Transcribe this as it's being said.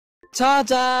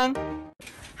저장.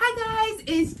 Hi guys,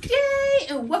 it's Jay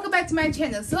and welcome back to my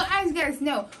channel. So as you guys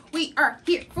know, we are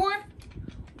here for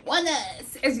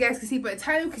ONEUS. As you guys can see by the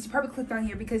title, because you probably clicked on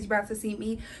here because you're about to see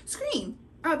me scream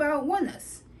about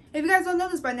ONEUS. If you guys don't know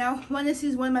this by now, ONEUS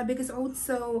is one of my biggest oats,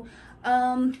 so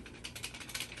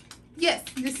yes,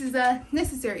 this is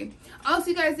necessary.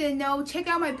 Also, you guys didn't know, check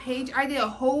out my page. I did a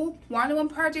whole one-on-one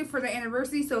project for their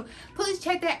anniversary, so please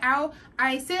check that out.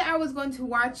 I said I was going to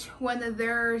watch one of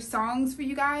their songs for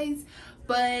you guys,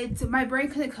 but my brain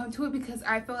couldn't come to it because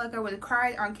I felt like I would have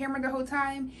cried on camera the whole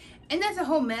time, and that's a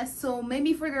whole mess. So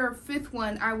maybe for their fifth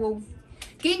one, I will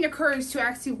gain the courage to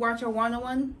actually watch a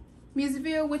one-on-one music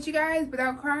video with you guys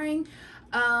without crying.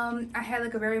 I had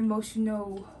like a very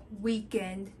emotional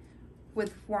weekend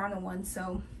with one-on-one,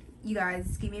 so you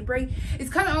guys give me a break.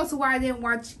 It's kind of also why I didn't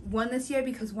watch ONEUS yet,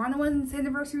 because one-on-one's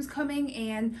anniversary was coming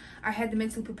and I had to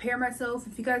mentally prepare myself.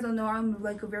 If you guys don't know, I'm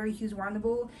like a very huge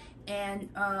Wannable, and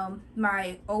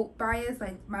my oat bias,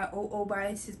 like my OO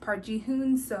bias, is part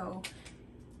Jihoon, so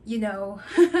you know,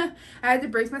 I had to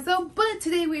brace myself. But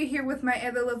today we're here with my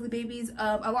other lovely babies.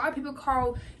 A lot of people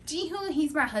call Jihoon,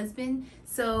 he's my husband,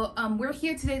 so we're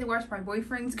here today to watch my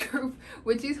boyfriend's group,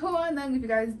 which is Hoanung. If you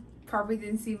guys probably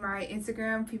didn't see my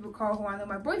Instagram, people call Hoanung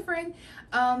my boyfriend.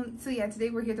 So yeah, today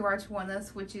we're here to watch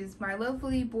ONEUS, which is my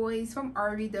lovely boys from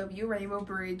RVW, Rainbow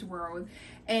Bridge World.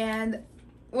 And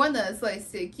ONEUS light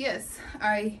stick, yes,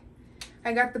 I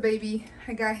got the baby.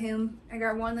 I got him. I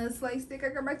got ONEUS light stick. I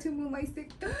got my 2 Moon light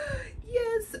stick.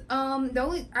 Yes.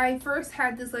 I first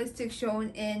had this light stick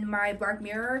shown in my Black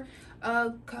Mirror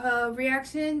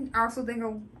reaction. I also thank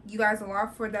you guys a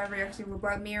lot for that reaction with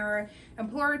Black Mirror and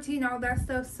Polarity and all that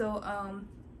stuff. So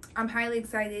I'm highly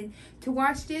excited to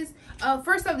watch this.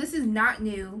 First off, this is not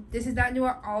new. This is not new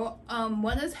at all.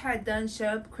 ONEUS had done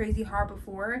Shut Up Crazy Hard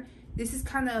before. This is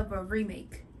kind of a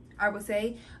remake, I would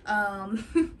say.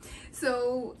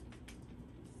 So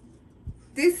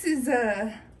this is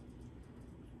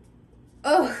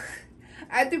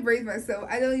I have to brace myself.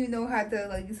 I don't even know how to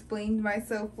like explain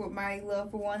myself with my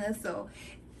love for ONEUS. So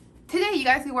today you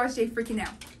guys can watch Jay freaking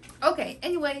out. Okay,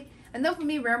 anyway, enough of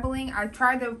me rambling. I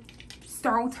tried to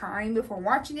stall time before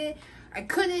watching it. I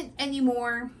couldn't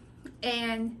anymore,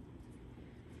 and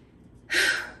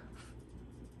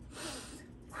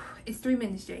it's 3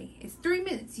 minutes, Jay. It's 3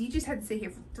 minutes. You just had to sit here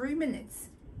for 3 minutes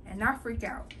and not freak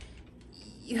out.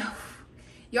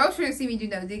 Y'all shouldn't see me do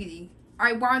no diggity.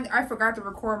 I forgot to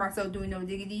record myself doing no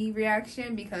diggity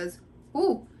reaction because,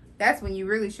 ooh, that's when you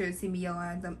really should see me yelling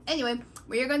at them. Anyway,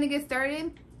 we are going to get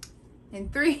started in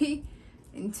 3,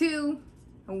 and 2,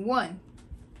 and 1.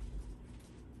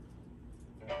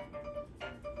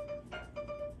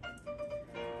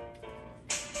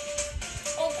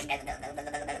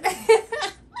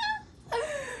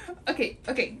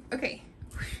 Okay.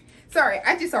 Sorry,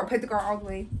 I just saw Pentagon all the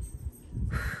way.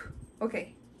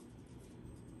 Okay.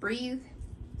 Breathe.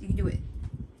 You can do it.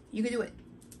 You can do it.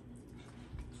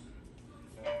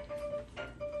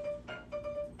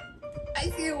 I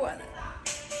see one.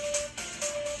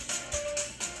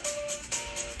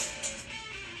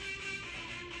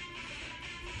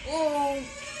 Oh.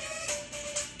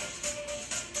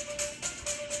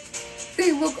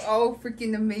 They look all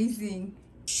freaking amazing.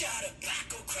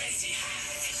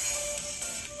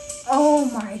 Oh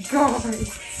my god.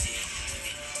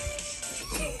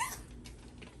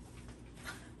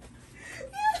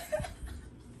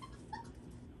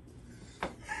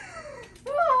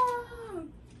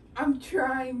 I'm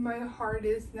trying my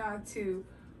hardest not to,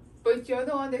 but y'all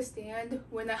don't understand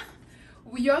when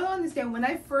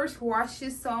I first watched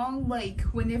this song, like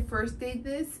when it first did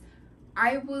this,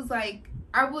 I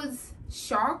was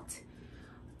shocked,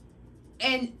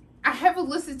 and I haven't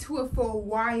listened to it for a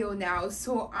while now,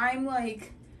 so I'm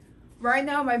like, right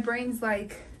now my brain's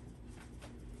like,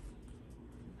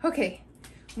 okay,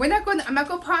 I'm not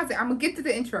gonna pause it. I'm gonna get to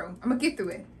the intro. I'm gonna get through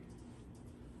it.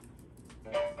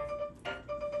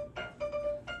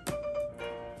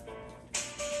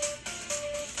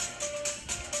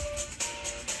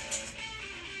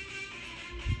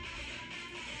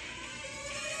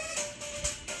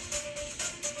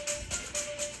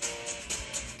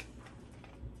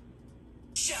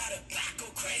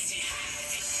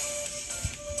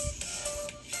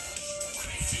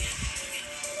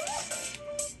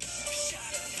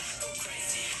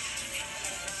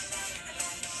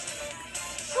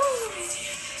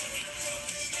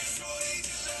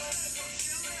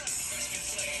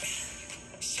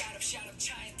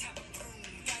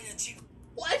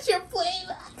 What's your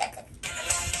flavor?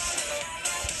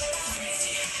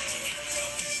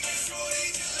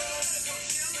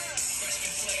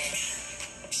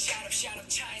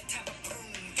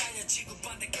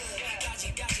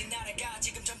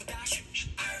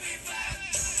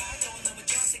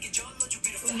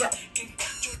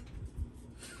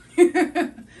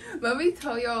 Let me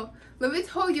tell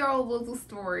y'all a little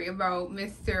story about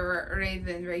Mr.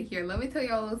 Raven right here. Let me tell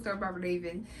y'all a little story about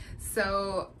Raven.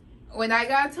 So when I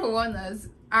got to ONEUS,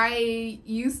 I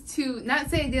used to not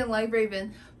say I didn't like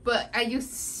Raven, but I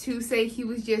used to say he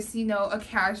was just, you know, a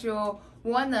casual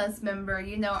ONEUS member.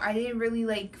 You know, I didn't really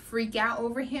like freak out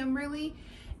over him really.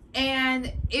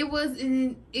 And it was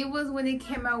when it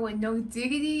came out with No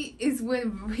Diggity is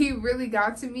when he really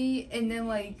got to me. And then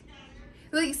like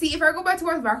see, if I go back to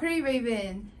watch Valkyrie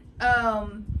Raven, I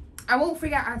won't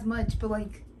freak out as much, but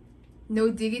like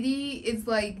No Diggity is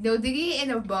like No Diggity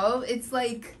and above, it's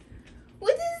like,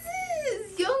 what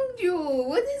is this? Youngju,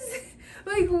 what is this?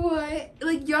 Like what?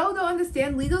 Like y'all don't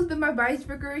understand. Lito's been my bias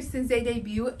breaker since they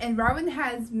debuted, and Robin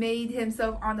has made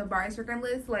himself on the bias breaker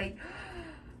list. Like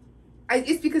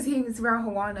it's because he was around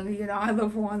Hwanwoong, you know. I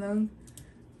love Hwanwoong.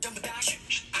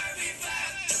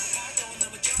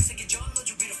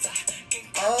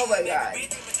 Oh my god.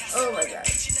 Oh my god.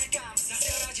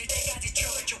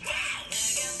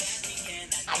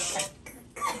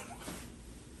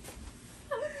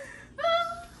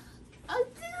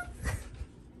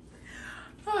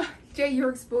 Jay, you're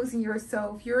exposing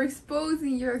yourself. You're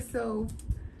exposing yourself.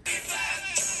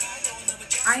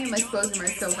 I am exposing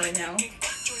myself right now.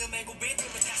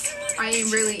 I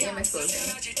really am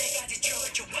exposing.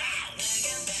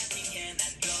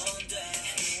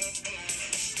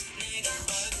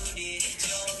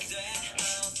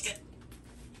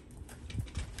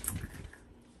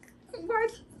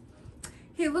 What?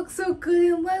 He looks so good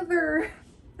in leather.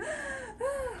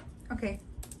 Okay.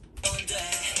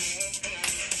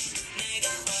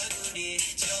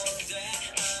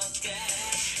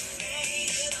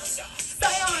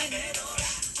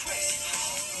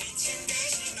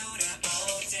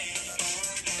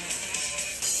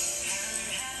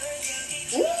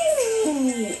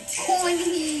 Ooh,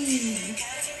 corny.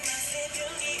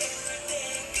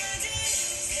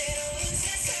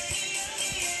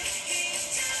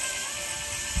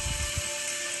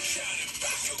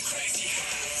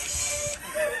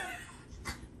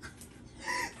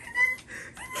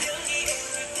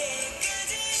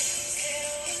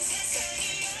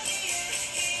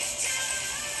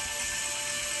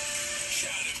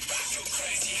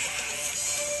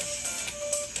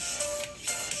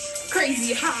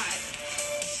 Crazy hot.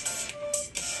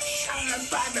 I'm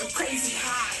about to crazy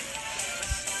hot.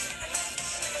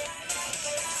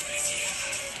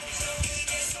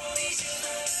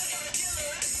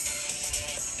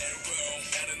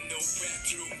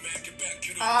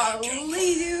 Oh,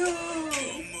 Lito.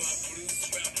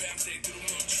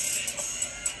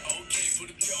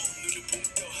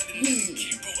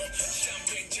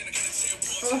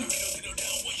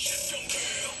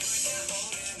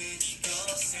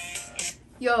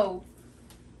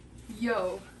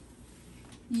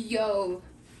 Yo,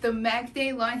 the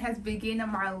MACD line has begun on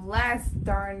my last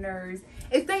darn nerves.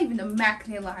 It's not even the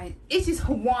MACD line, it's just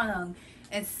Hwanwoong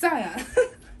and Sion.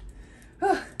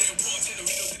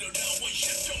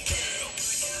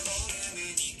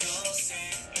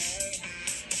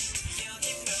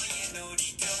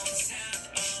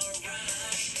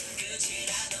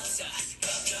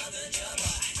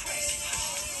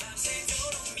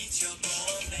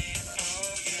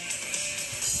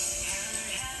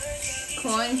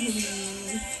 Corny.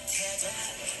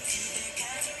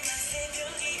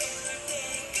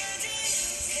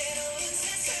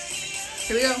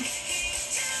 Here we go.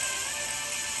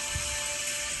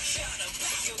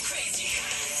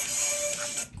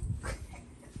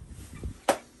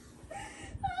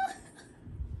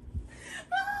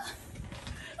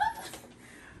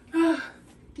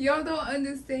 Y'all don't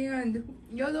understand.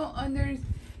 Y'all don't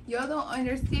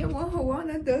understand what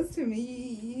Hwanwoong does to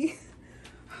me.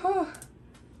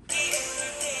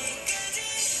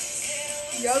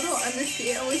 Y'all don't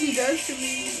understand what he does to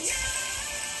me.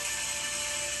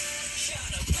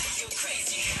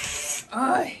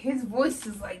 His voice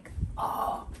is like,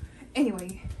 oh.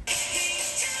 Anyway.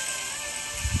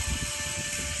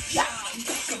 Yeah,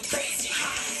 crazy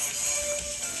hot.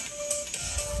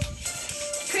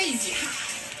 Crazy hot.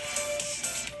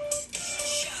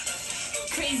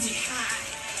 Crazy hot.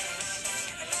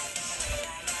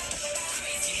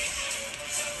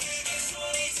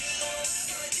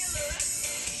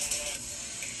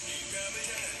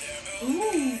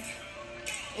 Ooh.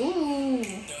 Ooh.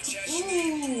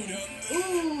 Ooh.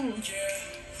 Ooh.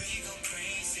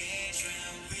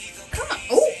 Come on.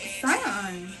 Oh,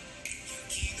 Sion.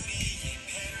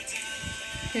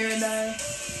 Paradise.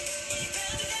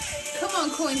 Come on,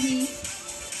 Corny.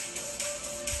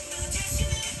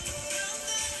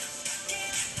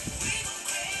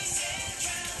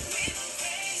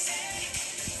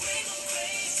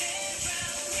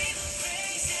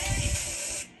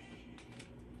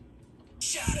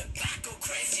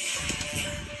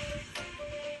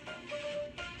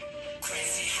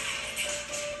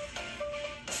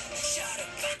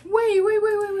 Wait.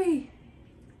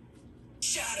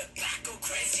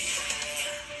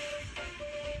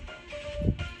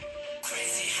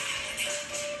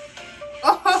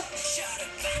 Oh.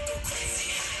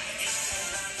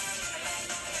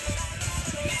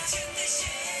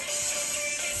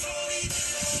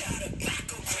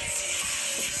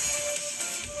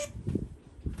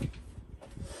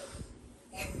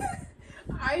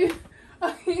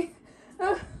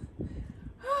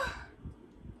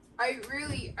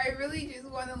 I really just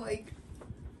want to, like,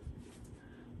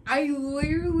 I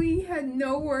literally had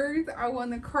no words. I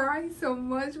want to cry so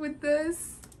much with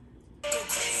this.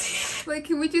 Like,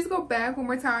 can we just go back one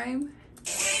more time?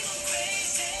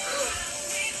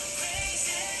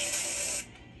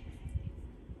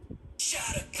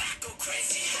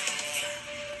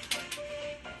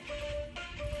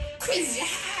 Crazy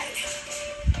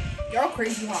hot. Y'all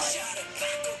crazy hot.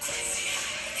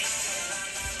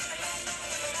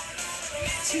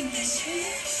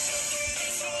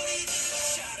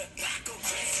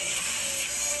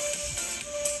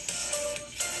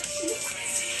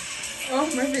 Oh,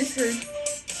 my face hurts.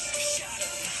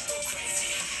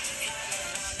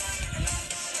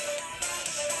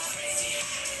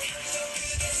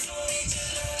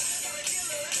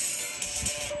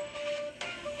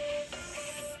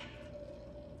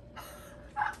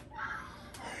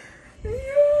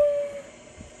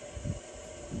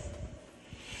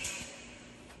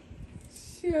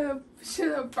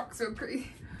 Shut up, fuck so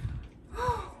crazy.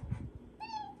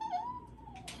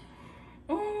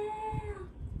 Oh,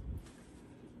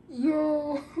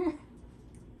 yo.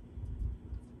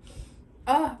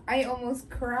 I almost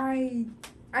cried.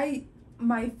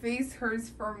 My face hurts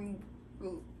from,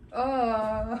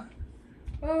 that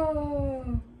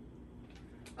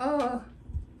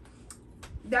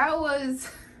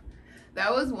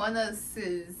was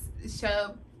ONEUS'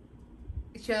 shut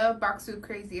up, box so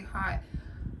crazy hot.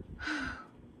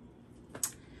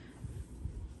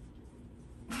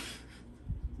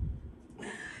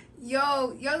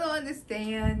 Yo, y'all don't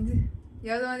understand.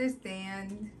 Y'all don't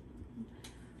understand.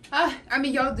 I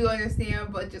mean, y'all do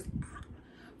understand, but just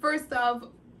first off,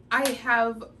 I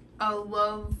have a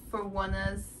love for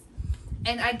ONEUS,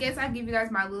 and I guess I'll give you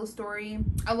guys my little story.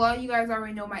 A lot of you guys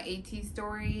already know my AT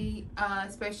story,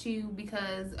 especially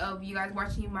because of you guys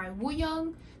watching my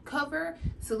annyeong cover.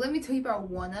 So let me tell you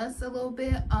about ONEUS a little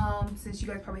bit, since you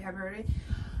guys probably have heard it.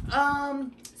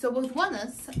 So with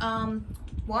ONEUS,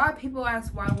 a lot of people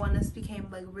ask why ONEUS became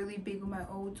like really big with my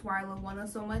oats, why I love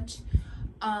ONEUS so much.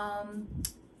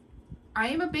 I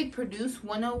am a big Produce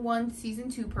 101 season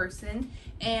 2 person,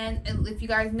 and if you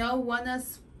guys know,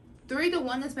 ONEUS, 3 of the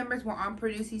ONEUS members were on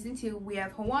Produce season 2. We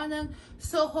have Hwanung,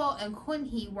 Soho, and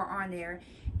Kunhee were on there,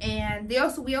 and we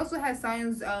also had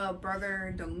Sion's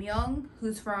brother Dongmyeong,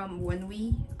 who's from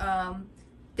ONEUS.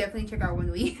 Definitely check out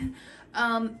ONEUS.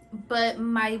 But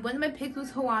one of my picks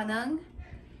was Hwanung.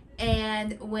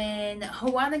 And when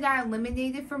Hwanung got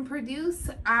eliminated from Produce,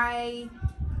 I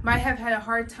might have had a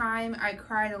hard time. I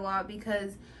cried a lot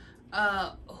because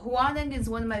Hwanung is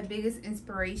one of my biggest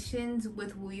inspirations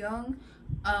with Wooyoung.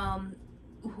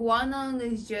 Hwanung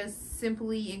is just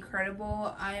simply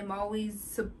incredible. I am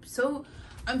always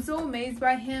I'm so amazed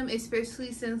by him,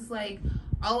 especially since like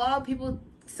a lot of people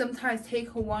sometimes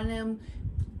take Hwanung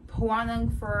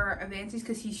for advantage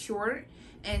because he's short.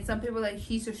 And some people like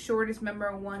he's the shortest member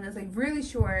of ONEUS, like really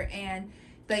short, and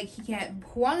like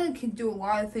Hwanung can do a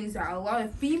lot of things that a lot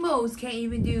of females can't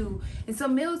even do, and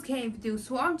some males can't even do.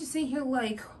 So I'm just sitting here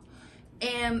like,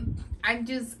 and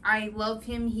I love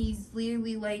him. He's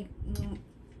literally like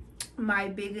my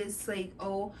biggest like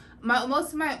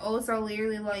most of my oats are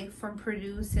literally like from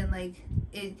Produce, and like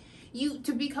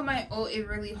to become my oat, it's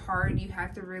really hard. You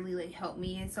have to really like help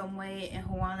me in some way, and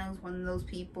Hwanung's one of those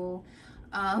people.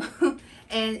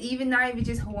 And even not even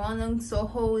just Hwanung,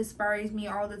 Soho inspires me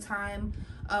all the time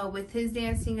with his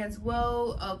dancing as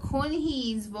well.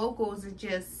 Kunhee's vocals are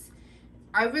just,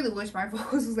 I really wish my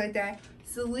vocals was like that.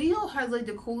 So Leo has like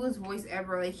the coolest voice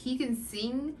ever. Like he can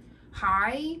sing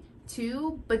high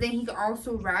too, but then he can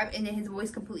also rap, and then his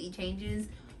voice completely changes.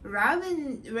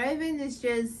 Raven is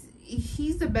just,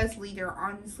 he's the best leader,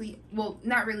 honestly. Well,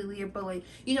 not really leader, but like,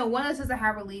 you know, ONEUS doesn't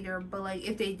have a leader, but like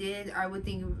if they did, I would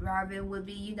think Raven would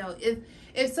be, you know,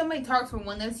 if somebody talks for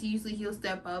ONEUS, usually he'll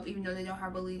step up even though they don't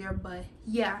have a leader. But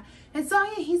yeah, and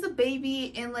Sonya, he's a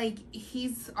baby, and like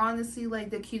he's honestly like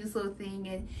the cutest little thing,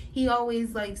 and he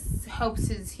always like helps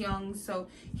his young, so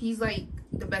he's like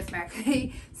the best Mac.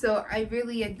 So I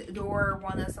really adore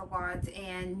ONEUS a lot,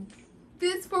 and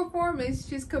this performance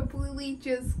just completely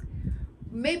just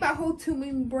made my whole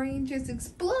two-minute brain just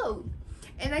explode.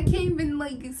 And I can't even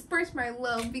like express my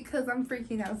love because I'm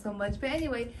freaking out so much. But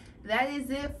anyway, that is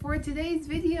it for today's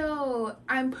video.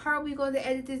 I'm probably going to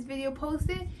edit this video, post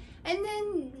it, and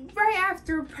then right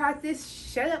after practice,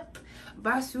 shut up,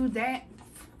 Basu that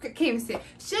I can't even say it.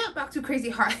 Shut up, back to crazy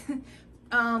heart.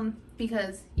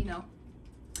 Because you know,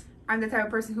 I'm the type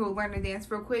of person who will learn to dance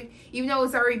real quick, even though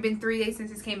it's already been 3 days since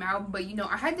this came out. But you know,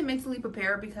 I had to mentally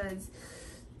prepare because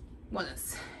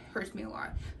ONEUS hurts me a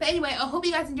lot. But anyway, I hope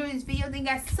you guys enjoyed this video. Thank you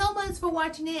guys so much for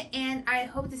watching it, and I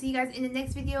hope to see you guys in the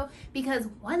next video because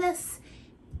ONEUS,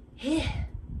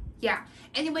 yeah.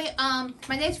 Anyway,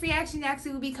 my next reaction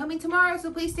actually will be coming tomorrow,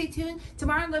 so please stay tuned.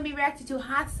 Tomorrow I'm going to be reacting to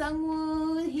Ha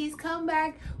Sung-woon. He's come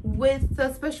back with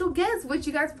a special guest, which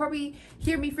you guys probably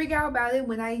hear me figure out about it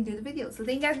when I do the video. So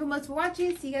thank you guys so much for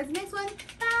watching. See you guys in the next one.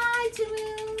 Bye,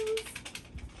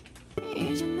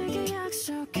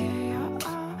 tunes.